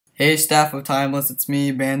Hey staff of Timeless, it's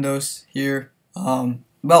me, Bandos, here.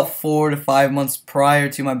 About 4 to 5 months prior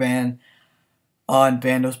to my ban on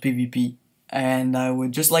Bandos PvP. And I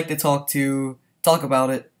would just like to talk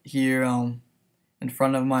about it here in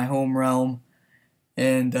front of my home realm.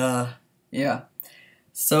 And yeah.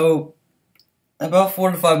 So about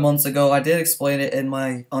 4 to 5 months ago I did explain it in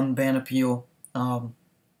my unban appeal. On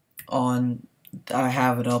I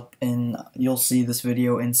have it up and you'll see this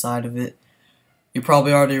video inside of it. You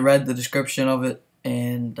probably already read the description of it,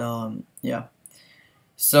 and yeah.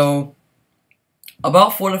 So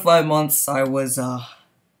about 4 to 5 months, I wasn't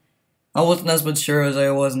as mature as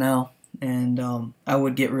I was now, and I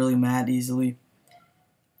would get really mad easily.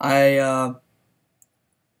 I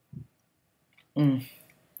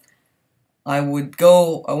I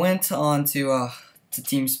went on to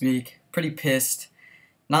TeamSpeak, pretty pissed,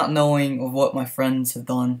 not knowing of what my friends have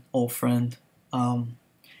done, old friend,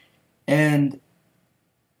 and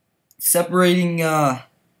separating.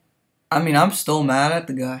 I'm still mad at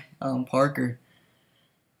the guy, Parker.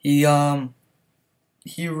 He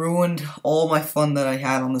ruined all my fun that I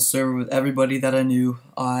had on the server with everybody that I knew.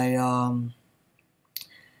 I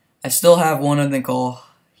still have one in the call.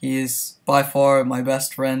 He is by far my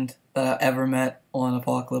best friend that I ever met on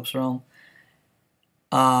Apocalypse Realm.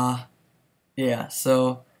 Yeah,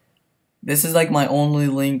 so this is like my only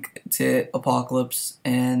link to Apocalypse,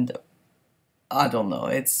 and I don't know,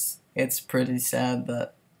 it's pretty sad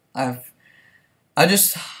that I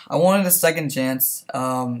wanted a second chance.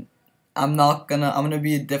 I'm gonna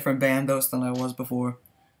be a different Bandos than I was before.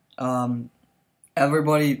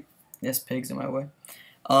 Everybody, yes, pigs in my way.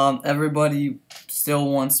 Everybody still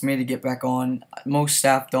wants me to get back on. Most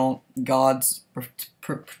staff don't. Gods,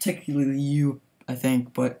 particularly you, I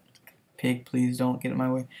think. But pig, please don't get in my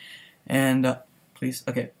way. And please,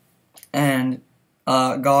 okay. And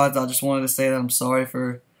gods, I just wanted to say that I'm sorry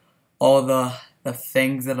for all the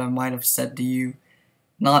things that I might have said to you,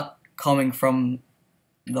 not coming from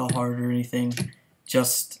the heart or anything,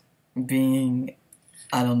 just being,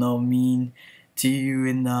 I don't know, mean to you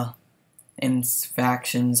in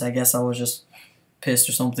factions. I guess I was just pissed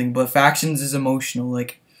or something, but factions is emotional,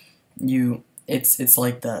 like it's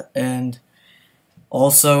like that. And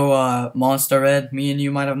also Monster Red, me and you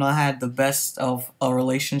might have not had the best of a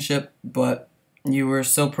relationship, but you were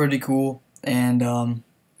still pretty cool, and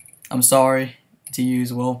I'm sorry to you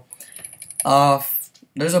as well.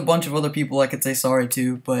 There's a bunch of other people I could say sorry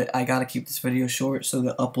to, but I gotta keep this video short so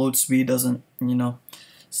the upload speed doesn't,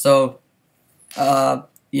 So,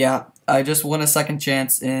 yeah, I just want a second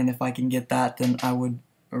chance, and if I can get that, then I would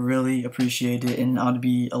really appreciate it, and I'd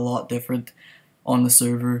be a lot different on the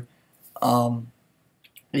server.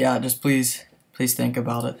 Yeah, just please think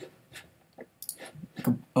about it.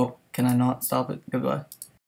 Oh, can I not stop it? Goodbye.